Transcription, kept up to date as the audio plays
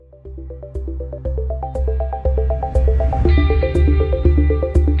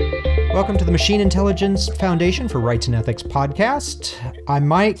Welcome to the Machine Intelligence Foundation for Rights and Ethics podcast. I'm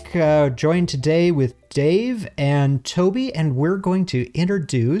Mike, joined today with Dave and Toby, and we're going to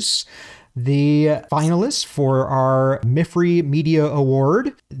introduce the finalists for our MIFRE Media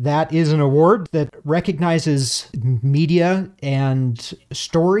Award. That is an award that recognizes media and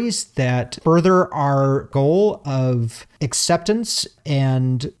stories that further our goal of acceptance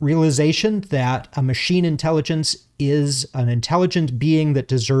and realization that a machine intelligence is an intelligent being that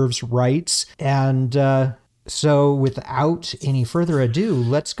deserves rights. And so without any further ado,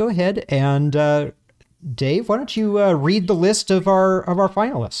 let's go ahead and Dave, why don't you read the list of our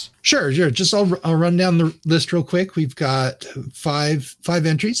finalists? Sure. Just I'll run down the list real quick. We've got five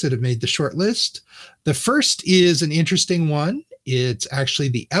entries that have made the short list. The first is an interesting one. It's actually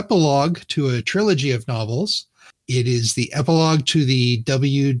the epilogue to a trilogy of novels. It is the epilogue to the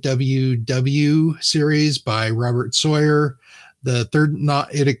WWW series by Robert Sawyer.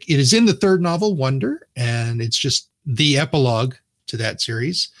 It is in the third novel, Wonder, and it's just the epilogue to that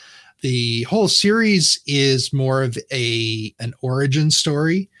series. The whole series is more of an origin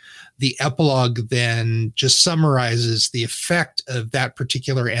story. The epilogue then just summarizes the effect of that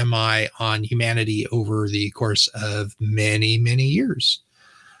particular MI on humanity over the course of many, many years.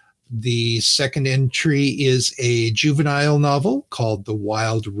 The second entry is a juvenile novel called The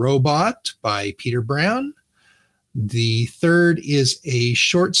Wild Robot by Peter Brown. The third is a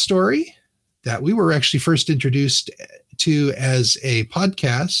short story that we were actually first introduced to as a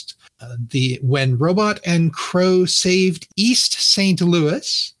podcast. When Robot and Crow Saved East St.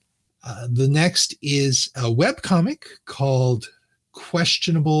 Louis. The next is a webcomic called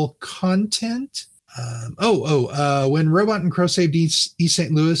Questionable Content. When Robot and Crow Saved East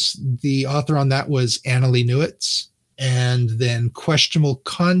St. Louis, the author on that was Annalee Newitz. And then Questionable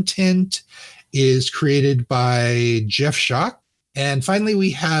Content is created by Jeff Schock. And finally,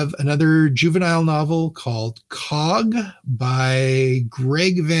 we have another juvenile novel called Cog by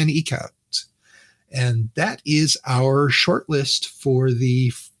Greg Van Eekhout. And that is our shortlist for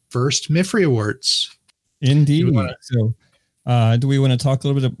the first MIFRE Awards. Indeed. So do we want to talk a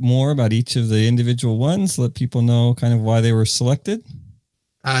little bit more about each of the individual ones, let people know kind of why they were selected?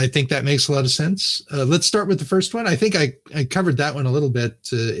 I think that makes a lot of sense. Let's start with the first one. I think I covered that one a little bit.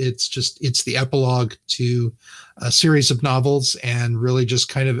 It's the epilogue to a series of novels and really just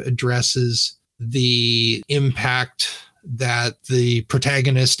kind of addresses the impact that the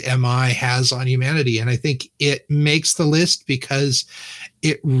protagonist MI has on humanity. And I think it makes the list because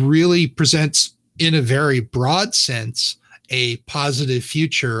it really presents, in a very broad sense, a positive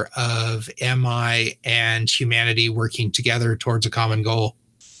future of MI and humanity working together towards a common goal.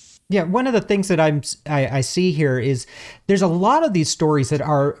 Yeah, one of the things that I see here is there's a lot of these stories that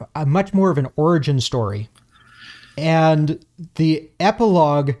are much more of an origin story. And the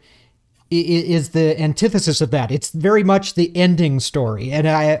epilogue is the antithesis of that. It's very much the ending story. And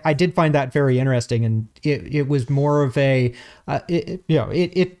I did find that very interesting. And it was more of it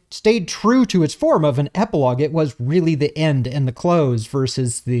stayed true to its form of an epilogue. It was really the end and the close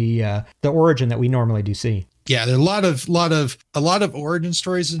versus the origin that we normally do see. Yeah, there are a lot of origin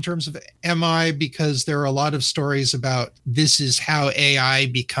stories in terms of MI because there are a lot of stories about this is how AI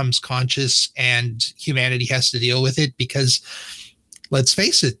becomes conscious and humanity has to deal with it because, let's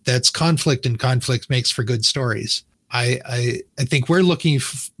face it, that's conflict, and conflict makes for good stories. I think we're looking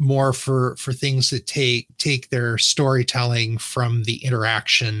more for things that take their storytelling from the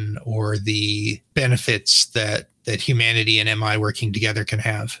interaction or the benefits that humanity and MI working together can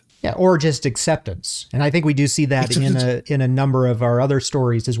have. Yeah, or just acceptance. And I think we do see that in a number of our other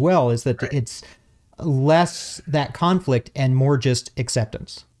stories as well, is that right. It's less that conflict and more just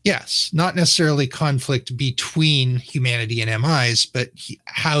acceptance. Yes, not necessarily conflict between humanity and MIs, but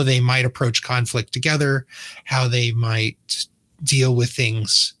how they might approach conflict together, how they might deal with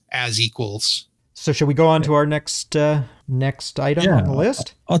things as equals. So should we go on to our next item on the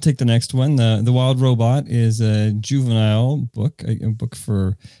list? I'll take the next one. The Wild Robot is a juvenile book, a book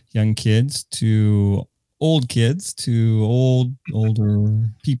for young kids to old kids to older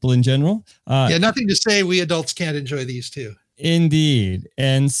people in general. Nothing to say we adults can't enjoy these too. Indeed.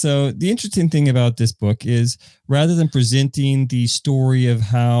 And so the interesting thing about this book is rather than presenting the story of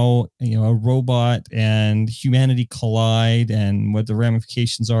how, a robot and humanity collide and what the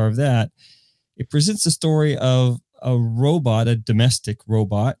ramifications are of that, it presents the story of a robot, a domestic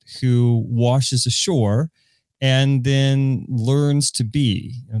robot, who washes ashore and then learns to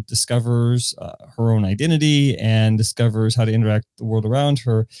be, discovers her own identity and discovers how to interact with the world around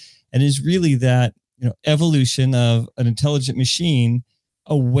her, and is really that evolution of an intelligent machine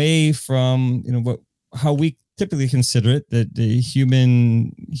away from how we typically considerate that the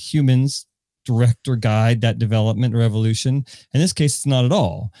humans direct or guide that development or evolution. In this case, it's not at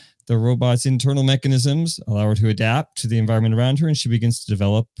all. The robot's internal mechanisms allow her to adapt to the environment around her, and she begins to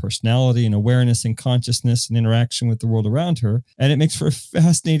develop personality and awareness and consciousness and interaction with the world around her. And it makes for a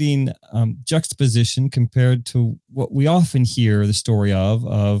fascinating juxtaposition compared to what we often hear the story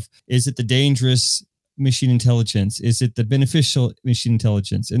of is it the dangerous machine intelligence? Is it the beneficial machine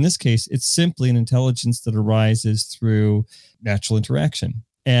intelligence? In this case, it's simply an intelligence that arises through natural interaction.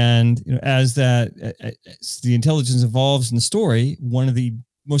 And as the intelligence evolves in the story, one of the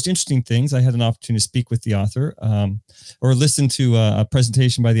most interesting things, I had an opportunity to speak with the author or listen to a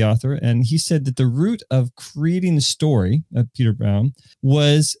presentation by the author. And he said that the root of creating the story of Peter Brown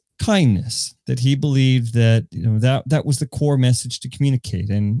was kindness, that he believed that, that was the core message to communicate.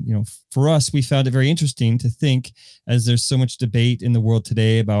 And, for us, we found it very interesting to think, as there's so much debate in the world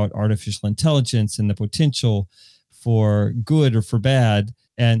today about artificial intelligence and the potential for good or for bad,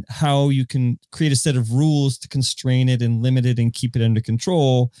 and how you can create a set of rules to constrain it and limit it and keep it under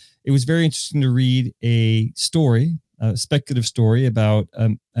control. It was very interesting to read a story, a speculative story about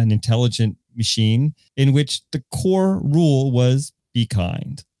an intelligent machine in which the core rule was be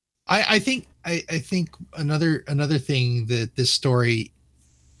kind. I think another thing that this story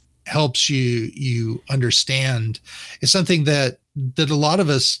helps you understand is something that a lot of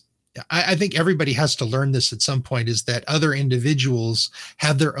us, I think everybody has to learn this at some point, is that other individuals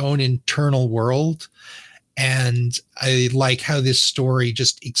have their own internal world. And I like how this story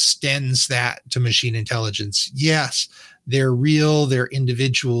just extends that to machine intelligence. Yes, they're real, they're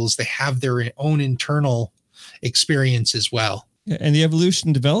individuals, they have their own internal experience as well. And the evolution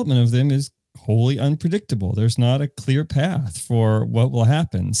and development of them is wholly unpredictable. There's not a clear path for what will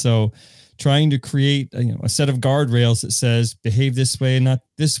happen. So trying to create a set of guardrails that says behave this way and not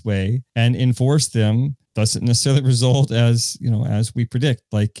this way and enforce them doesn't necessarily result as we predict,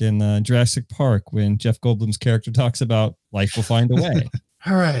 like in Jurassic Park, when Jeff Goldblum's character talks about life will find a way.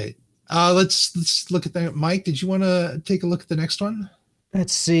 All right. Let's look at that. Mike, did you want to take a look at the next one?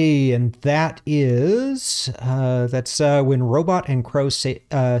 Let's see. And that is, When Robot and Crow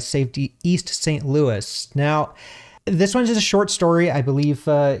Saved East St. Louis. Now, this one's just a short story. I believe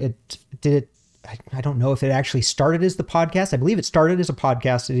I don't know if it actually started as the podcast. I believe it started as a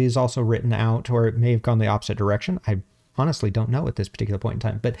podcast. It is also written out, or it may have gone the opposite direction. I honestly don't know at this particular point in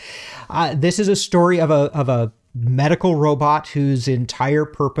time. But this is a story of a medical robot whose entire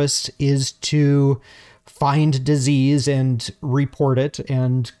purpose is to find disease and report it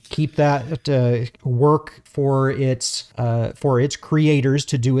and keep that work for its creators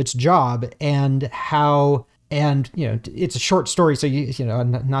to do its job, and how. And, it's a short story, so,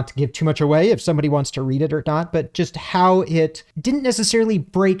 not to give too much away if somebody wants to read it or not, but just how it didn't necessarily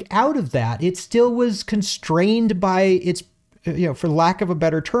break out of that. It still was constrained by its, for lack of a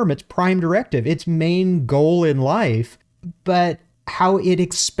better term, its prime directive, its main goal in life, but how it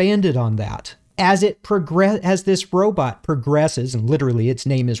expanded on that. As this robot progresses, and literally its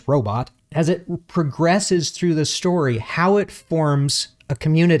name is Robot, as it progresses through the story, how it forms a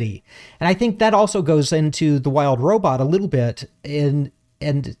community. And I think that also goes into The Wild Robot a little bit. And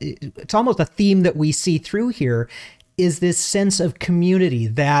it's almost a theme that we see through here, is this sense of community,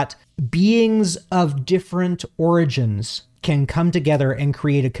 that beings of different origins can come together and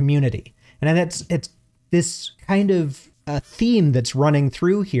create a community. And it's this kind of a theme that's running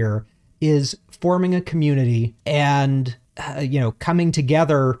through here, is forming a community and, coming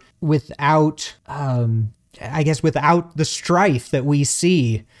together without, without the strife that we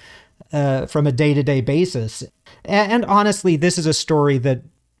see from a day-to-day basis. And honestly, this is a story that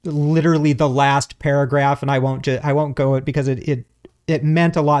literally the last paragraph, and I won't go it because it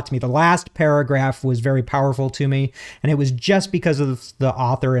meant a lot to me. The last paragraph was very powerful to me, and it was just because of the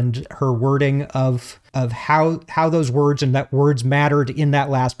author and her wording of how those words and that words mattered in that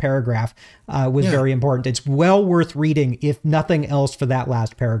last paragraph was very important. It's well worth reading, if nothing else, for that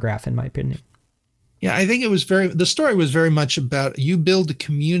last paragraph, in my opinion. Yeah, I think the story was very much about, you build a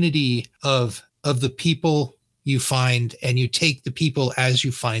community of the people you find, and you take the people as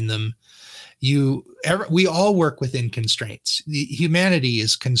you find them. We all work within constraints. Humanity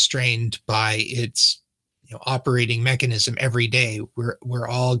is constrained by its operating mechanism every day. We're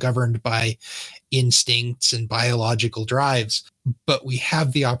all governed by instincts and biological drives, but we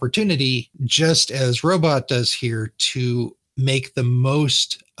have the opportunity, just as Robot does here, to make the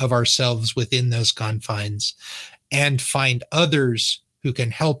most of ourselves within those confines and find others who can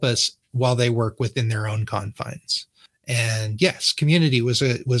help us while they work within their own confines. And yes, community was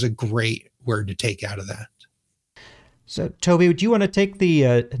a great word to take out of that. So, Toby, do you want to take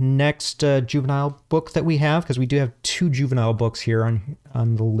the next juvenile book that we have? Because we do have 2 juvenile books here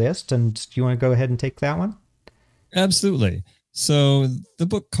on the list. And do you want to go ahead and take that one? Absolutely. So the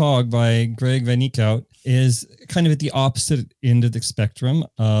book Cog by Greg Van Eekhout is kind of at the opposite end of the spectrum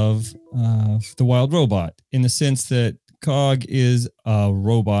of The Wild Robot, in the sense that Cog is a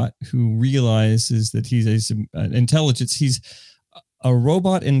robot who realizes that he's an intelligence. He's a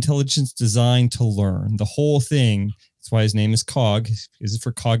robot intelligence designed to learn. The whole thing, that's why his name is Cog, is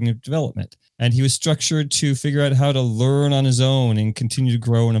for cognitive development. And he was structured to figure out how to learn on his own and continue to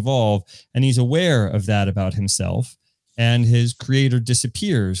grow and evolve. And he's aware of that about himself. And his creator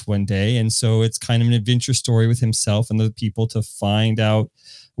disappears one day. And so it's kind of an adventure story with himself and other people to find out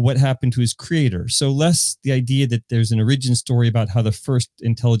what happened to his creator. So less the idea that there's an origin story about how the first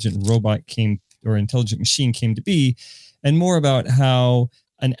intelligent robot came, or intelligent machine came to be, and more about how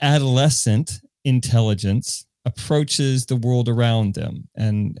an adolescent intelligence approaches the world around them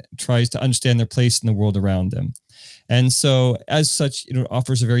and tries to understand their place in the world around them. And so as such, it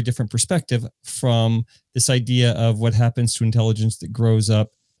offers a very different perspective from this idea of what happens to intelligence that grows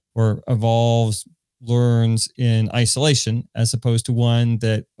up or evolves, learns in isolation, as opposed to one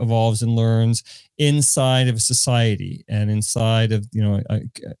that evolves and learns inside of a society and inside of,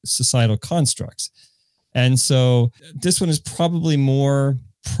 societal constructs. And so this one is probably more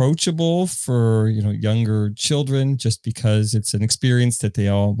approachable for, younger children, just because it's an experience that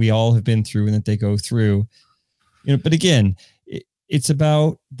we all have been through and that they go through. But again, it's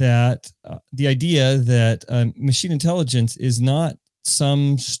about that the idea that machine intelligence is not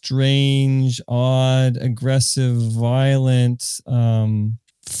some strange, odd, aggressive, violent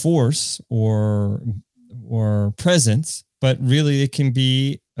force or presence, but really it can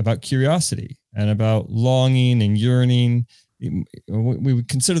be about curiosity and about longing and yearning. We would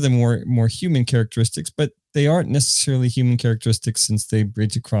consider them more human characteristics, but they aren't necessarily human characteristics, since they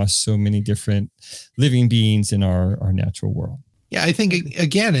bridge across so many different living beings in our natural world. Yeah, I think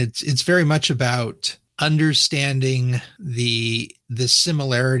again, it's very much about understanding the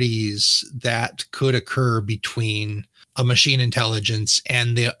similarities that could occur between a machine intelligence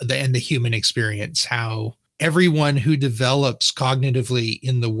and the human experience. How everyone who develops cognitively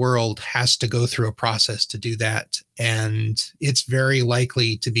in the world has to go through a process to do that, and it's very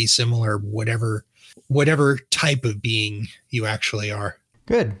likely to be similar, whatever type of being you actually are.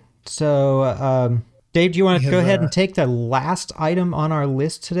 Good. So, Dave, do you want to go ahead and take the last item on our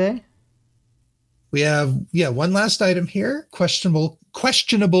list today? We have, one last item here,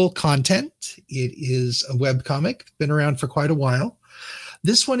 questionable content. It is a webcomic, been around for quite a while.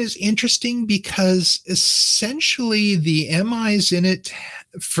 This one is interesting because essentially the MIs in it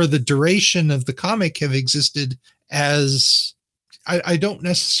for the duration of the comic have existed as, I don't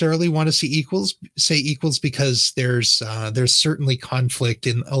necessarily want to say equals because there's certainly conflict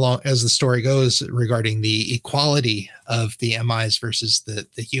along as the story goes regarding the equality of the MIs versus the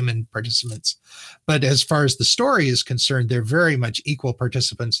human participants. But as far as the story is concerned, they're very much equal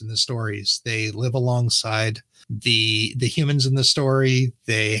participants in the stories. They live alongside the humans in the story.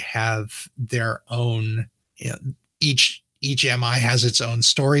 They have their own, each MI has its own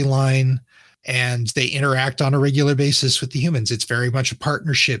storyline, and they interact on a regular basis with the humans. It's very much a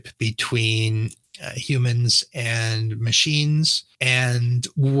partnership between humans and machines. And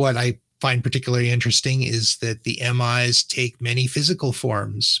what I find particularly interesting is that the MIs take many physical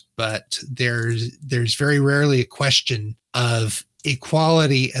forms, but there's very rarely a question of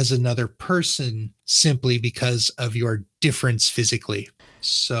equality as another person simply because of your difference physically.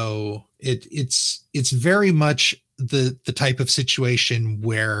 So it's very much the type of situation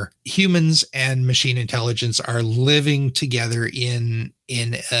where humans and machine intelligence are living together in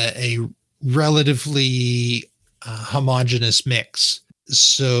a relatively homogeneous mix.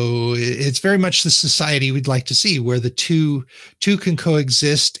 So it's very much the society we'd like to see, where the two can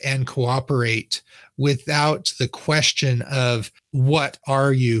coexist and cooperate without the question of what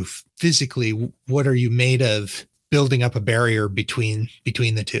are you physically, what are you made of, building up a barrier between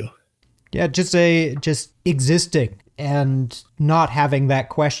the two. Yeah, just existing and not having that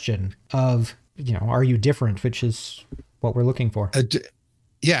question of, are you different, which is what we're looking for.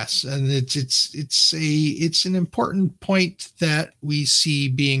 Yes, and it's an important point that we see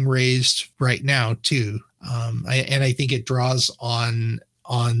being raised right now too. I think it draws on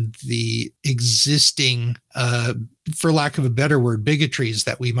the existing, for lack of a better word, bigotries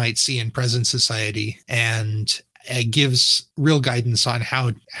that we might see in present society, and it gives real guidance on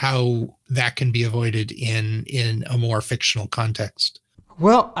how that can be avoided in a more fictional context.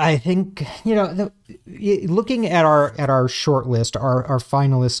 Well, I think, looking at our short list, our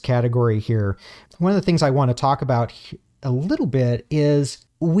finalist category here, one of the things I want to talk about a little bit is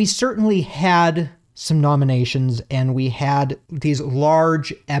we certainly had some nominations, and we had these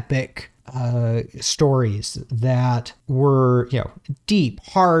large epic stories that were, deep,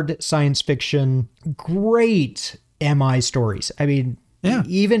 hard science fiction, great MI stories. I mean,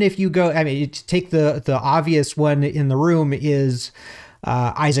 even if you go, take the obvious one in the room is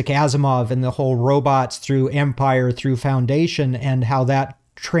Isaac Asimov and the whole robots through Empire, through Foundation, and how that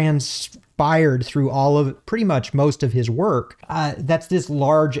transpired through all of pretty much most of his work. That's this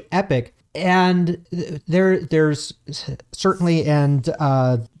large epic. And there's certainly, and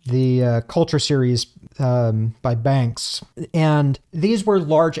the Culture series by Banks, and these were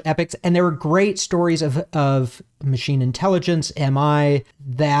large epics, and they were great stories of machine intelligence, MI,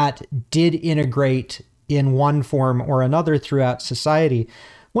 that did integrate in one form or another throughout society.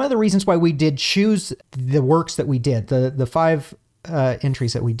 One of the reasons why we did choose the works that we did, the 5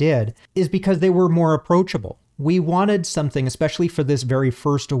 entries that we did, is because they were more approachable. We wanted something, especially for this very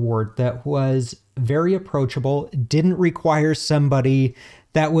first award, that was very approachable, didn't require somebody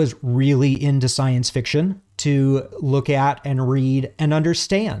that was really into science fiction to look at and read and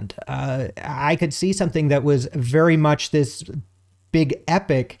understand. I could see something that was very much this big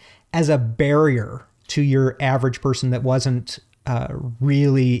epic as a barrier to your average person that wasn't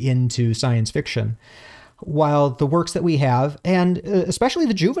really into science fiction. While the works that we have, and especially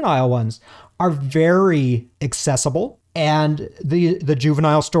the juvenile ones, are very accessible, and the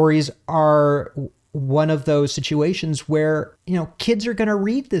juvenile stories are one of those situations where, kids are going to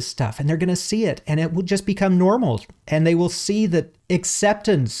read this stuff and they're going to see it, and it will just become normal, and they will see that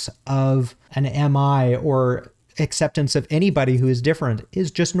acceptance of an MI or acceptance of anybody who is different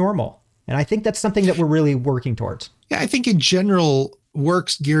is just normal. And I think that's something that we're really working towards. Yeah, I think in general,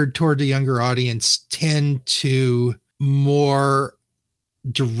 works geared toward a younger audience tend to more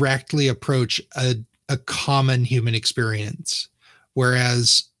directly approach a common human experience.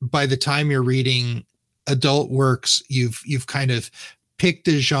 Whereas by the time you're reading adult works, you've kind of picked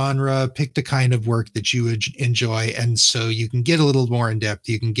a genre, picked a kind of work that you would enjoy. And so you can get a little more in depth,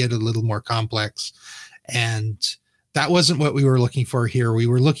 you can get a little more complex. And that wasn't what we were looking for here. We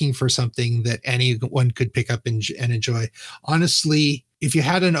were looking for something that anyone could pick up and enjoy. Honestly, if you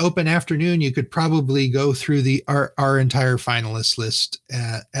had an open afternoon, you could probably go through our entire finalist list,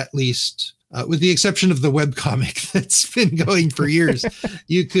 at least, with the exception of the webcomic that's been going for years.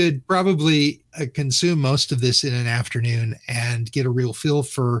 You could probably consume most of this in an afternoon and get a real feel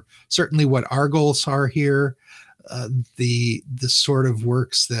for certainly what our goals are here. The sort of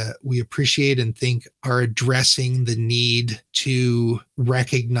works that we appreciate and think are addressing the need to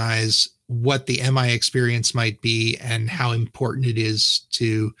recognize what the MI experience might be and how important it is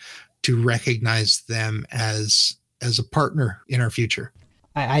to recognize them as a partner in our future.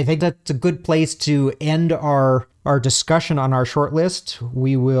 I think that's a good place to end our discussion on our short list.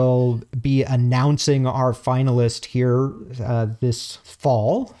 We will be announcing our finalist here this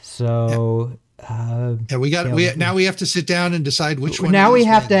fall. So now we have to sit down and decide which one. Now we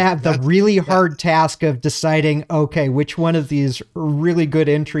have to have the really hard task of deciding, okay, which one of these really good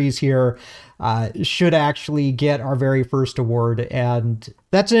entries here should actually get our very first award. And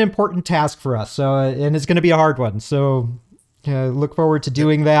that's an important task for us. So, and it's going to be a hard one. So look forward to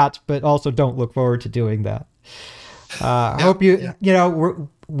doing that, but also don't look forward to doing that. I hope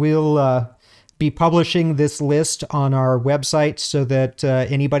we'll be publishing this list on our website so that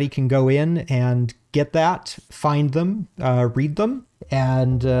anybody can go in and get that, find them, read them.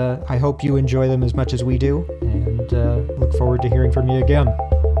 And I hope you enjoy them as much as we do, and look forward to hearing from you again.